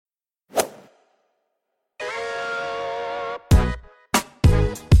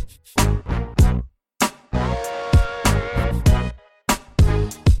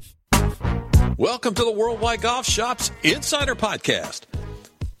Welcome to the Worldwide Golf Shop's Insider Podcast,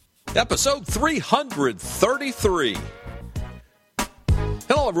 episode 333.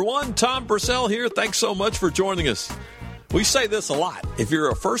 Hello, everyone. Tom Purcell here. Thanks so much for joining us. We say this a lot. If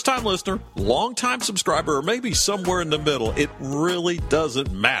you're a first-time listener, long-time subscriber, or maybe somewhere in the middle, it really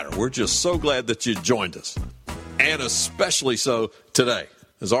doesn't matter. We're just so glad that you joined us. And especially so today,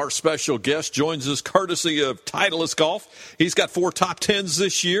 as our special guest joins us courtesy of Titleist Golf. He's got 4 top 10s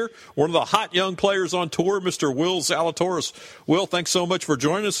this year. One of the hot young players on tour, Mr. Will Zalatoris. Will, thanks so much for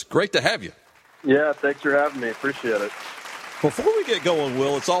joining us. Great to have you. Yeah, thanks for having me. Appreciate it. Before we get going,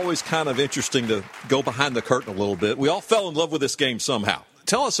 Will, it's always kind of interesting to go behind the curtain a little bit. We all fell in love with this game somehow.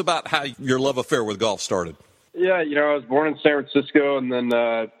 Tell us about how your love affair with golf started. Yeah, I was born in San Francisco and then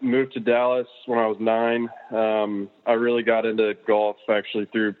moved to Dallas when I was 9. I really got into golf actually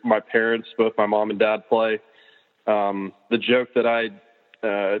through my parents. Both my mom and dad play. The joke that I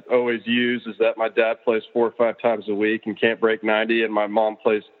always use is that my dad plays 4 or 5 times a week and can't break 90, and my mom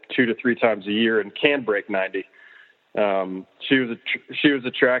plays 2 to 3 times a year and can break 90. She was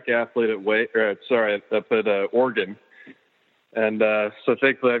a track athlete up at Oregon. And so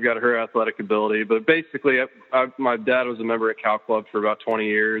thankfully I've got her athletic ability. But basically, my dad was a member at Cal Club for about 20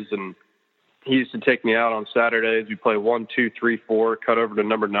 years, and he used to take me out on Saturdays. We'd play 1, 2, 3, 4, cut over to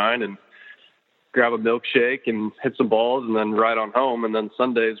number 9, and grab a milkshake and hit some balls, and then ride on home. And then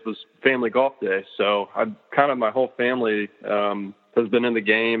Sundays was family golf day. So my whole family has been in the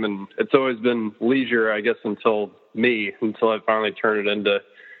game, and it's always been leisure, I guess, until I finally turned it into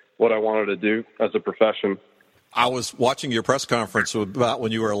what I wanted to do as a profession. I was watching your press conference about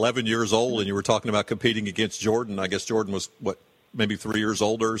when you were 11 years old and you were talking about competing against Jordan. I guess Jordan was, maybe 3 years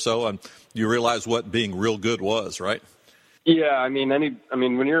older or so, and you realize what being real good was, right? Yeah, I mean,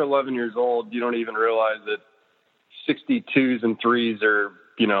 when you're 11 years old, you don't even realize that 62s and 3s are,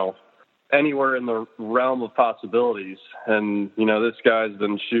 anywhere in the realm of possibilities. And, this guy's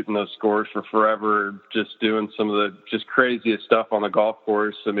been shooting those scores for forever, just doing some of the just craziest stuff on the golf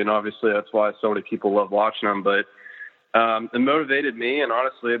course. I mean, obviously that's why so many people love watching him, but it motivated me, and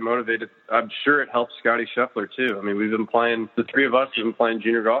honestly I'm sure it helped Scotty Scheffler too. I mean, the 3 of us have been playing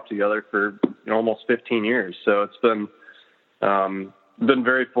junior golf together for almost 15 years. So it's been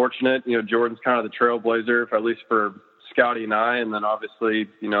very fortunate. Jordan's kind of the trailblazer, at least for Scotty and I, and then obviously,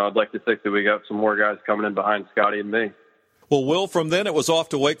 I'd like to think that we got some more guys coming in behind Scotty and me. Well, Will, from then it was off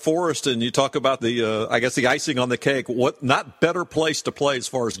to Wake Forest, and you talk about the icing on the cake. What not better place to play as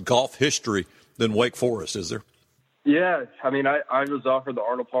far as golf history than Wake Forest, is there? Yeah, I mean, I was offered the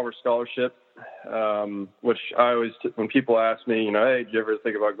Arnold Palmer Scholarship, which I always, when people ask me, hey, did you ever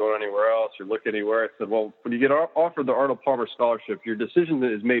think about going anywhere else or look anywhere? I said, well, when you get offered the Arnold Palmer Scholarship, your decision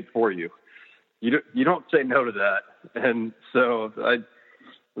is made for you. You don't say no to that. And so I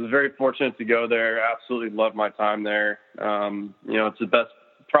was very fortunate to go there. Absolutely loved my time there. It's the best,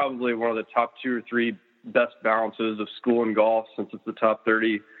 probably one of the top 2 or 3 best balances of school and golf, since it's the top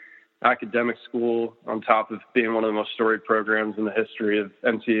 30 academic school on top of being one of the most storied programs in the history of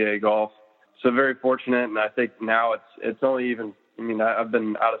NCAA golf. So very fortunate. And I think now it's only even, I've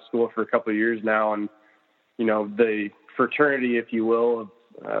been out of school for a couple of years now, and, the fraternity, if you will, of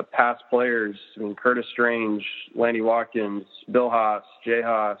past players, Curtis Strange, Lanny Watkins, Bill Haas, Jay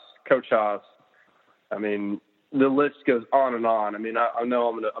Haas, Coach Haas. The list goes on and on. I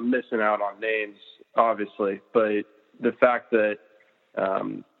know I'm missing out on names, obviously, but the fact that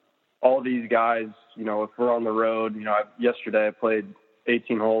all these guys, if we're on the road, yesterday I played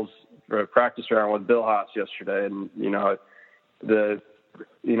 18 holes for a practice round with Bill Haas yesterday, and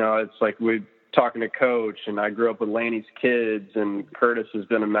it's like we talking to Coach, and I grew up with Lanny's kids, and Curtis has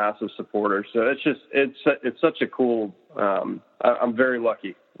been a massive supporter. So it's such a cool. I'm very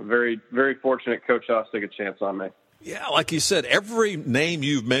lucky, very, very fortunate. Coach Haas took a chance on me. Yeah, like you said, every name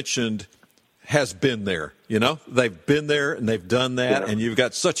you've mentioned has been there. They've been there and they've done that, and you've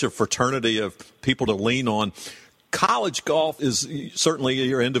got such a fraternity of people to lean on. College golf is certainly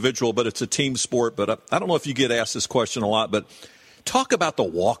your individual, but it's a team sport. But I don't know if you get asked this question a lot, but talk about the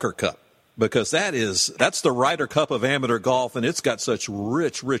Walker Cup, because that's the Ryder Cup of amateur golf, and it's got such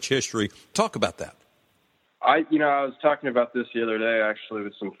rich history. Talk about that. I was talking about this the other day, actually,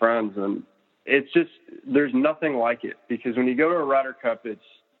 with some friends, and it's just, there's nothing like it, because when you go to a Ryder Cup, it's,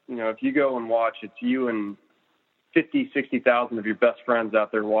 if you go and watch, it's you and 60,000 of your best friends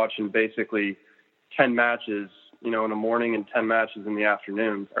out there watching basically 10 matches, in the morning and 10 matches in the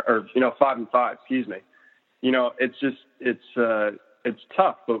afternoon, or 5 and 5, excuse me. It's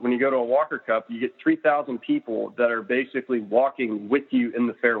tough, but when you go to a Walker Cup, you get 3,000 people that are basically walking with you in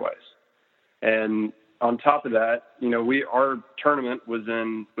the fairways. And on top of that, our tournament was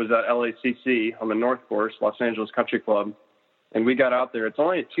at LACC on the North Course, Los Angeles Country Club. And we got out there. It's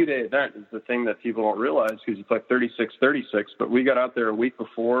only a 2-day event is the thing that people don't realize because you play 36-36. But we got out there a week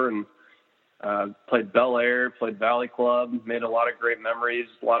before and played Bel Air, played Valley Club, made a lot of great memories,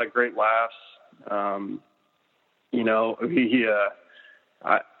 a lot of great laughs.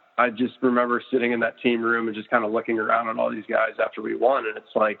 I just remember sitting in that team room and just kind of looking around at all these guys after we won. And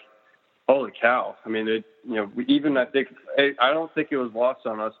it's like, holy cow. I mean, I don't think it was lost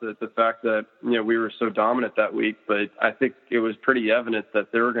on us that the fact that, we were so dominant that week, but I think it was pretty evident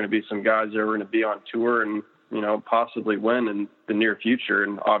that there were going to be some guys that were going to be on tour and, possibly win in the near future.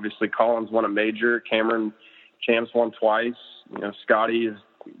 And obviously Collins won a major, Cameron Champs won twice, Scotty has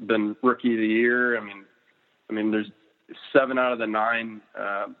been rookie of the year. I mean, there's 7 out of the 9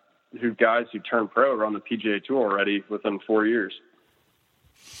 guys who turned pro are on the PGA Tour already within 4 years.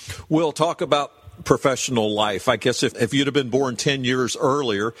 We'll talk about professional life. I guess if you'd have been born 10 years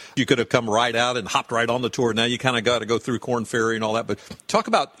earlier, you could have come right out and hopped right on the tour. Now you kind of got to go through Korn Ferry and all that. But talk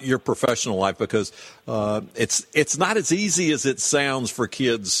about your professional life because it's not as easy as it sounds for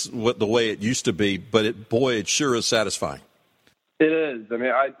kids the way it used to be. But it sure is satisfying. It is. I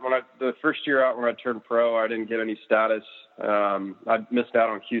mean, the first year out when I turned pro, I didn't get any status. I missed out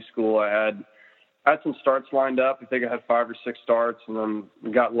on Q School. I had some starts lined up. I think I had 5 or 6 starts, and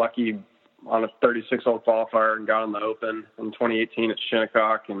then got lucky on a 36-hole qualifier and got on the Open in 2018 at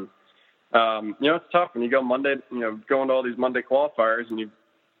Shinnecock. And it's tough when you go Monday. Go into all these Monday qualifiers, and you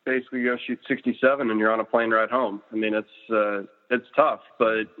basically go shoot 67, and you're on a plane ride home. I mean, it's tough,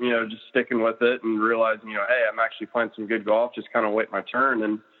 but just sticking with it and realizing, hey, I'm actually playing some good golf. Just kind of wait my turn.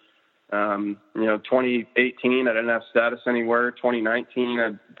 And 2018, I didn't have status anywhere. 2019,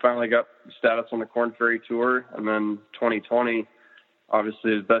 I finally got status on the Korn Ferry Tour. And then 2020,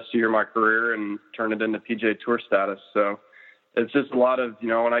 obviously the best year of my career and turned it into PGA Tour status. So it's just a lot of,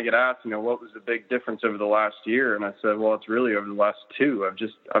 when I get asked, what was the big difference over the last year? And I said, well, it's really over the last 2.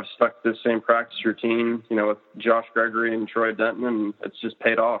 I've stuck to the same practice routine, with Josh Gregory and Troy Denton, and it's just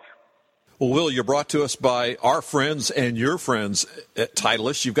paid off. Well, Will, you're brought to us by our friends and your friends at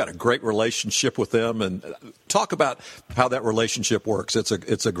Titleist. You've got a great relationship with them, and talk about how that relationship works. It's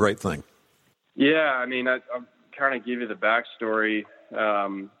a great thing. Yeah, I mean, I'll kind of give you the backstory.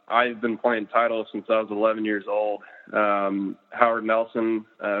 I've been playing Titleist since I was 11 years old. Howard Nelson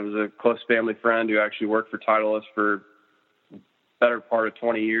was a close family friend who actually worked for Titleist for the better part of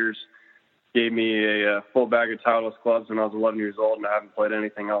 20 years. Gave me a full bag of Titleist clubs when I was 11 years old, and I haven't played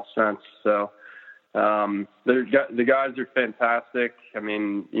anything else since. So the guys are fantastic. I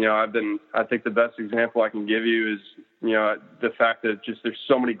mean, I think the best example I can give you is, the fact that just there's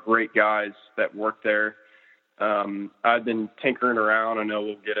so many great guys that work there. I've been tinkering around. I know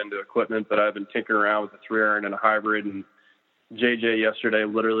we'll get into equipment, but I've been tinkering around with a 3-iron and a hybrid. And JJ yesterday,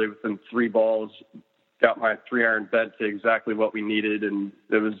 literally within 3 balls, got my 3-iron bent to exactly what we needed. And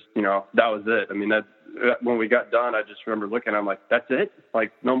it was, that was it. I mean, when we got done, I just remember looking, I'm like, that's it?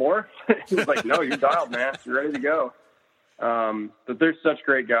 Like, no more? He's like, no, you're dialed, man. You're ready to go. But they're such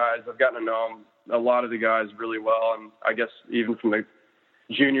great guys. I've gotten to know a lot of the guys really well. And I guess even from the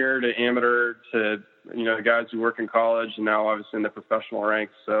junior to amateur to, the guys who work in college and now obviously in the professional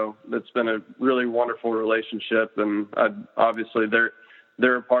ranks. So it's been a really wonderful relationship. And obviously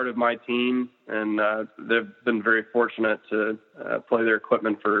they're a part of my team, and they've been very fortunate to play their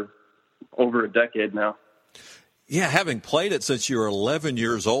equipment for over a decade now. Yeah, having played it since you were 11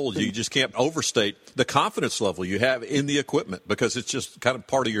 years old, you just can't overstate the confidence level you have in the equipment because it's just kind of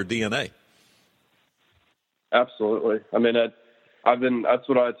part of your DNA. Absolutely. I mean, that's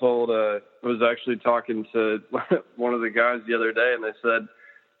what I told, I was actually talking to one of the guys the other day, and they said,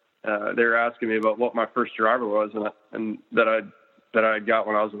 they were asking me about what my first driver was and that I got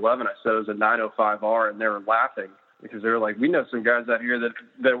when I was 11. I said it was a 905R, and they were laughing because they were like, we know some guys out here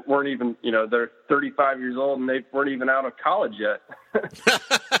that weren't even, they're 35 years old and they weren't even out of college yet.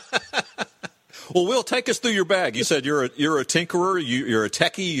 Well, Will, take us through your bag. You said you're a tinkerer, you're a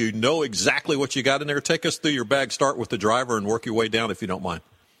techie, you know exactly what you got in there. Take us through your bag. Start with the driver and work your way down if you don't mind.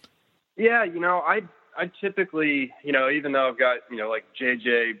 Yeah, I typically, even though I've got, like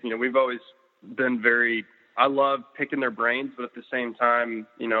JJ, we've always been I love picking their brains, but at the same time,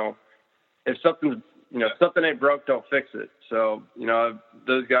 if something ain't broke, don't fix it. So,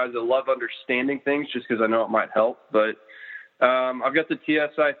 those guys that love understanding things just because I know it might help. But I've got the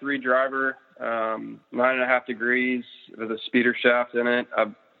TSI 3 driver, 9.5 degrees with a speeder shaft in it.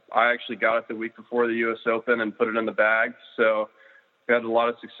 I actually got it the week before the U.S. Open and put it in the bag. So we had a lot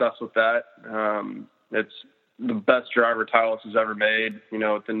of success with that. It's the best driver Titleist has ever made.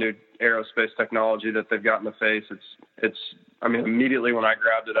 With the new aerospace technology that they've got in the face, I mean, immediately when I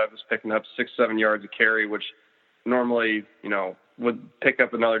grabbed it, I was picking up 6-7 yards of carry, which normally, would pick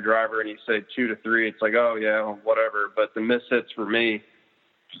up another driver and you say 2 to 3. It's like, oh yeah, whatever. But the miss hits for me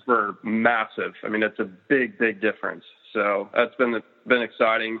were massive. I mean, it's a big, big difference. So that's been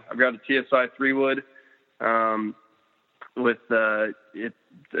exciting. I've got a TSI 3-wood with the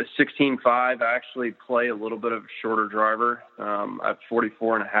 16.5. I actually play a little bit of a shorter driver. I'm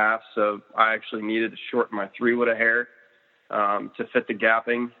 44.5, so I actually needed to shorten my 3-wood a hair to fit the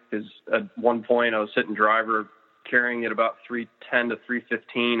gapping, because at one point I was hitting driver carrying it about 310 to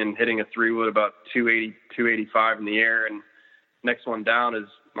 315 and hitting a 3-wood about 280, 285 in the air. And next one down is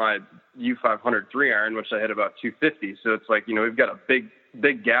my U500 3-iron, which I hit about 250. So it's like, we've got a big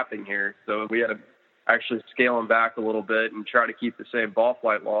gapping here. So we had to actually scale them back a little bit and try to keep the same ball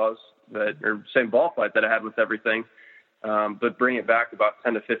flight same ball flight that I had with everything, but bring it back about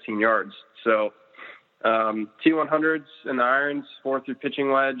 10 to 15 yards. So T100s in the irons, 4-through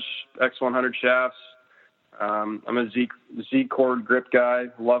pitching wedge, X100 shafts. I'm a Z cord grip guy.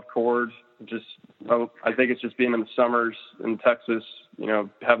 Love cord. I think it's just being in the summers in Texas,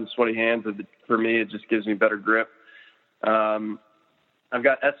 having sweaty hands. For me, it just gives me better grip. I've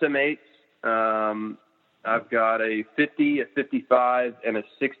got SM8s. I've got a 50, a 55, and a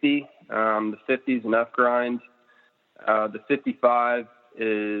 60. The 50 is an F grind. The 55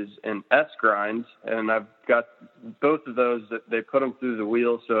 is an S grind, and I've got both of those that they put them through the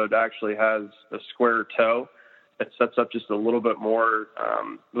wheel, so it actually has a square toe. It sets up just a little bit more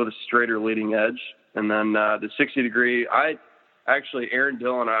with a straighter leading edge. And then the 60 degree, Aaron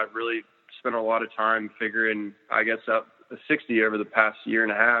Dillon and I really spent a lot of time figuring, I guess, out the 60 over the past year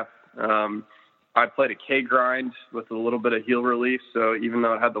and a half. I played a K grind with a little bit of heel relief, so even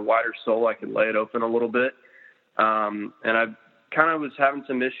though it had the wider sole, I could lay it open a little bit. And I kind of was having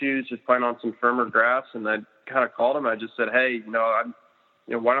some issues just playing on some firmer grass, and I kind of called him. I just said, hey, why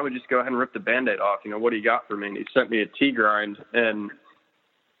don't we just go ahead and rip the Band-Aid off? What do you got for me? And he sent me a T grind, and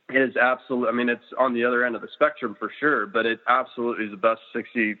it is it's on the other end of the spectrum for sure, but it absolutely is the best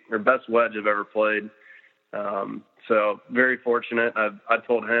 60 or best wedge I've ever played. So very fortunate. I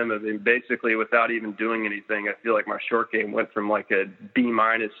told him, basically without even doing anything, I feel like my short game went from like a B-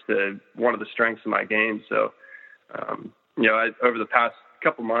 to one of the strengths of my game. So, over the past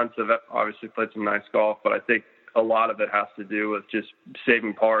couple months, I've obviously played some nice golf, but I think a lot of it has to do with just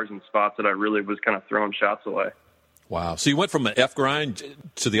saving pars in spots that I really was kind of throwing shots away. Wow. So you went from an F grind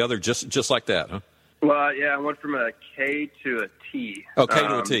to the other just like that, huh? Well, yeah, I went from a K to a T. Oh, K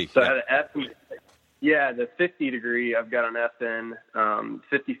to a T. So I had an F. Yeah, the 50 degree, I've got an F in.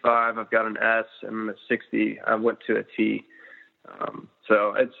 55, I've got an S, and the 60, I went to a T.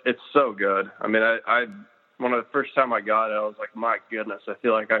 So it's so good. I mean, when the first time I got it, I was like, my goodness, I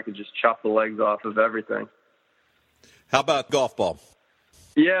feel like I could just chop the legs off of everything. How about golf ball?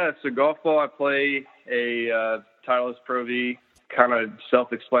 Yeah, so golf ball, I play a Titleist Pro V, kind of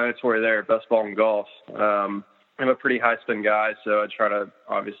self-explanatory there, best ball in golf. I'm a pretty high spin guy, so I try to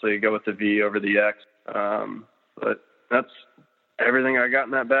obviously go with the V over the X. But that's everything I got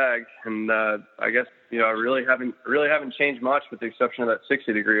in that bag. And I guess, I really haven't changed much with the exception of that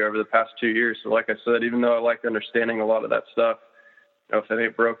 60 degree over the past 2 years. So like I said, even though I like understanding a lot of that stuff, if it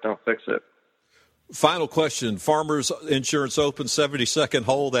ain't broke, don't fix it. Final question, Farmers Insurance Open, 72nd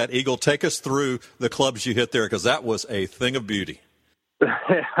hole, that Eagle. Take us through the clubs you hit there, because that was a thing of beauty.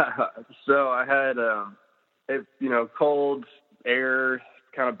 So I had, cold air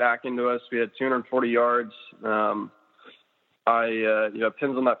kind of back into us. We had 240 yards. Pins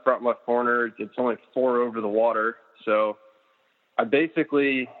on that front left corner. It's only 4 over the water. So I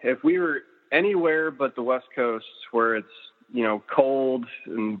basically, if we were anywhere but the West Coast where it's, cold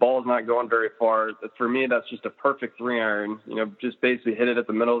and ball's not going very far, for me, that's just a perfect 3-iron, just basically hit it at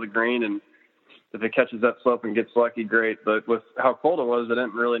the middle of the green. And if it catches that slope and gets lucky, great. But with how cold it was, I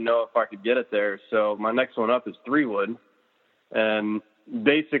didn't really know if I could get it there. So my next one up is 3-wood. And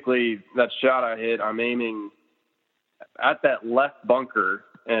basically that shot I hit, I'm aiming at that left bunker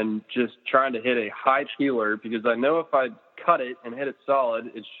and just trying to hit a high peeler, because I know if I cut it and hit it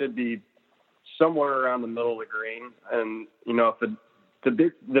solid, it should be somewhere around the middle of the green. And, if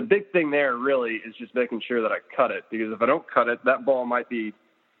the big thing there really is just making sure that I cut it, because if I don't cut it, that ball might be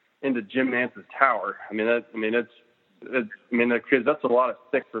into Jim Nance's tower. Because that's a lot of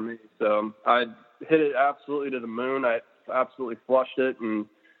stick for me. So I hit it absolutely to the moon. I absolutely flushed it. And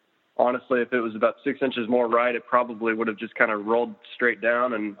honestly, if it was about 6 inches more right, it probably would have just kind of rolled straight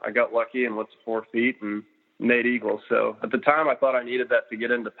down. And I got lucky and went to 4 feet and made eagle. So at the time, I thought I needed that to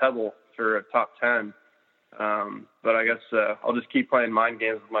get into Pebble for a top 10. But I guess I'll just keep playing mind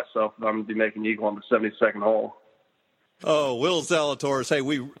games with myself, and I'm going to be making eagle on the 72nd hole. Oh, Will Zalatoris, hey,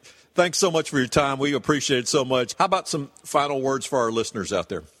 thanks so much for your time. We appreciate it so much. How about some final words for our listeners out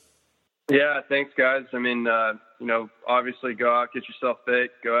there? Yeah, thanks, guys. I mean, obviously go out, get yourself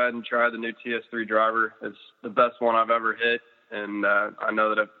fit. Go ahead and try the new TS3 driver. It's the best one I've ever hit, and I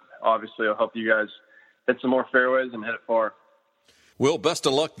know that obviously it'll help you guys hit some more fairways and hit it far. Will, best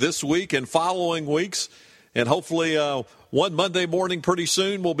of luck this week and following weeks. And hopefully one Monday morning pretty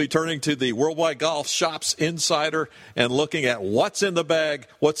soon we'll be turning to the Worldwide Golf Shops Insider and looking at what's in the bag,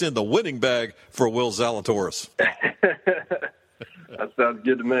 what's in the winning bag for Will Zalatoris. That sounds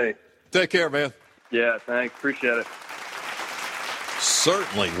good to me. Take care, man. Yeah, thanks. Appreciate it.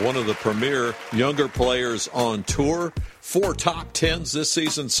 Certainly one of the premier younger players on tour. 4 top 10s this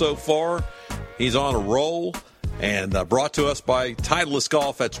season so far. He's on a roll. And brought to us by Titleist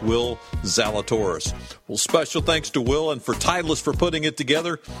Golf, that's Will Zalatoris. Well, special thanks to Will and for Titleist for putting it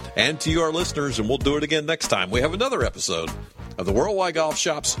together, and to you, our listeners, and we'll do it again next time. We have another episode of the Worldwide Golf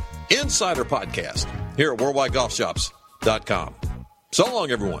Shops Insider Podcast here at worldwidegolfshops.com. So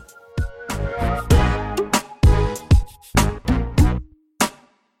long, everyone.